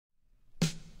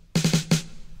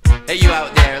Hey, you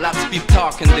out there, lots of people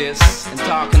talking this and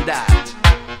talking that,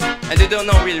 and they don't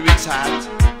know really what's hot.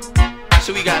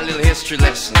 So we got a little history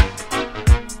lesson.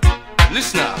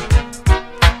 Listen up.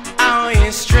 Our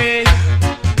history,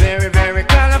 very, very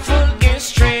colorful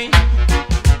history.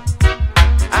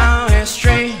 Our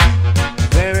history,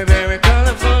 very, very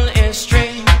colorful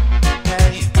history.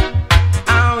 Hey,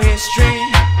 our history,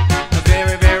 a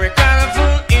very, very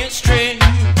colorful history.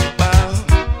 Wow,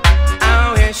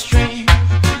 our history,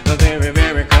 a very,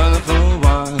 very colorful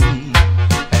one.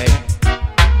 Hey,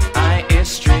 our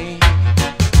history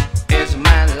is a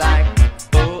man like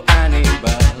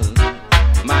Hannibal.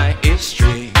 My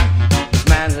history is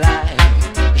man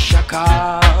like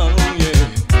Shaka. Yeah,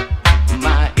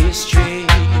 my history,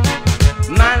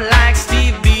 man like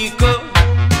Steve Biko.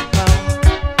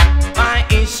 My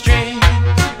history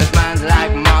is man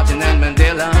like Martin and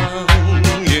Mandela.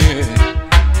 Yeah,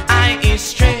 my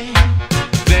history,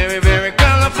 very, very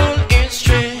colorful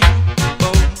history.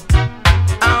 Oh,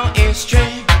 our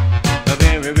history, a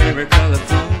very, very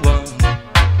colorful one.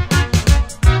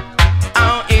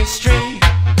 Our history,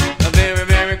 a very,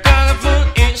 very colorful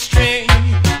history.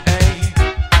 Hey,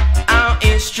 our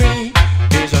history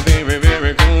is a very,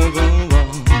 very colorful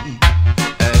one.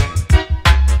 Hey,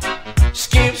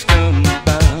 skips come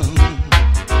bound,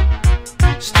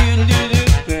 still do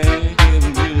the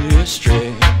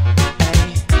history.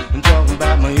 Hey, I'm talking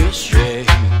about my history.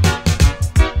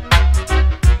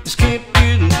 Skip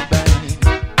didn't bang,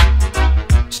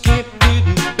 skip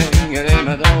didn't bang, and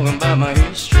I'm talking about my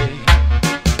history.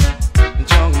 I'm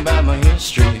talking about my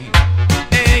history.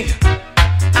 Hey,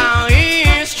 our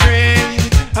history,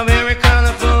 a very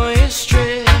colorful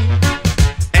history,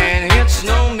 and it's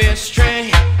no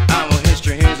mystery. Our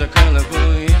history is a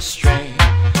colorful history.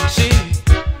 See,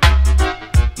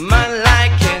 man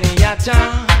like Kenyatta,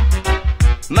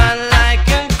 man